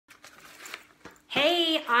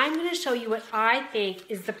I'm gonna show you what I think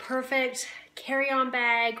is the perfect carry-on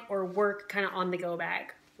bag or work kind of on-the-go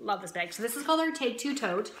bag. Love this bag. So this is called our Take Two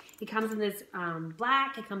tote. It comes in this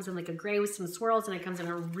black, it comes in like a gray with some swirls, and it comes in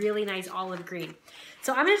a really nice olive green.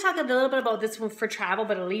 So I'm gonna talk a little bit about this one for travel,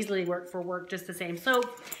 but it'll easily work for work just the same. So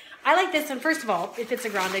I like this one. First of all, it fits a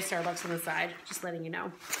grande Starbucks on the side, just letting you know.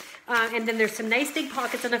 And then there's some nice big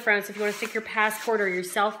pockets on the front, so if you want to stick your passport or your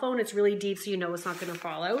cell phone, it's really deep so you know it's not going to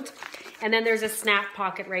fall out. And then there's a snap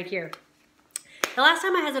pocket right here. The last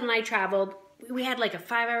time my husband and I traveled, we had like a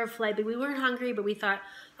 5-hour flight, but we weren't hungry, but we thought,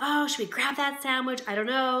 oh, should we grab that sandwich? I don't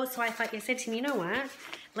know. So I said to him, you know what?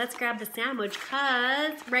 Let's grab the sandwich,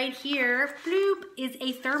 because right here, bloop, is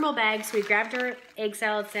a thermal bag. So we grabbed our egg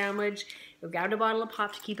salad sandwich. We grabbed a bottle of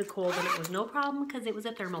pop to keep it cold, and it was no problem because it was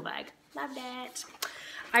a thermal bag. Loved it.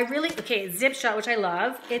 Okay, zip shot, which I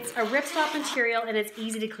love. It's a ripstop material and it's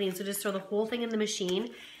easy to clean, so just throw the whole thing in the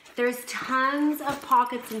machine. There's tons of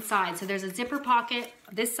pockets inside. So there's a zipper pocket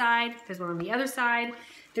this side, there's one on the other side.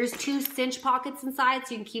 There's 2 cinch pockets inside,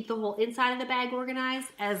 so you can keep the whole inside of the bag organized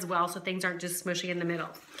as well, so things aren't just smushing in the middle.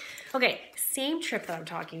 Okay, same trip that I'm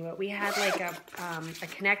talking about. We had like a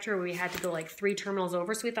connector where we had to go like 3 terminals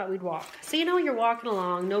over, so we thought we'd walk. So you know, you're walking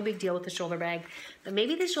along, no big deal with the shoulder bag, but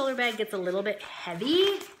maybe the shoulder bag gets a little bit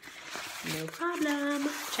heavy. No problem.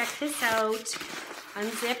 Check this out.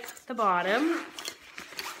 Unzip the bottom,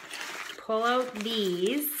 pull out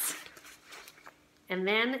these, and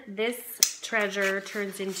then this treasure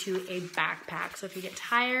turns into a backpack. So if you get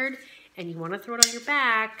tired and you want to throw it on your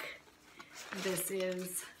back, this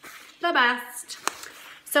is the best.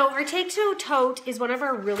 So our Take Two tote is one of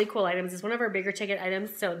our really cool items. It's one of our bigger ticket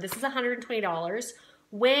items. So this is $120.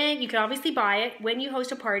 When you can obviously buy it, when you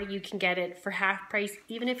host a party, you can get it for half price,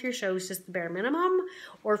 even if your show is just the bare minimum,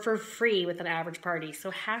 or for free with an average party.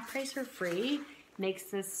 So half price or free makes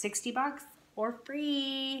this $60 or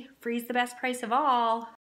free. Free's the best price of all.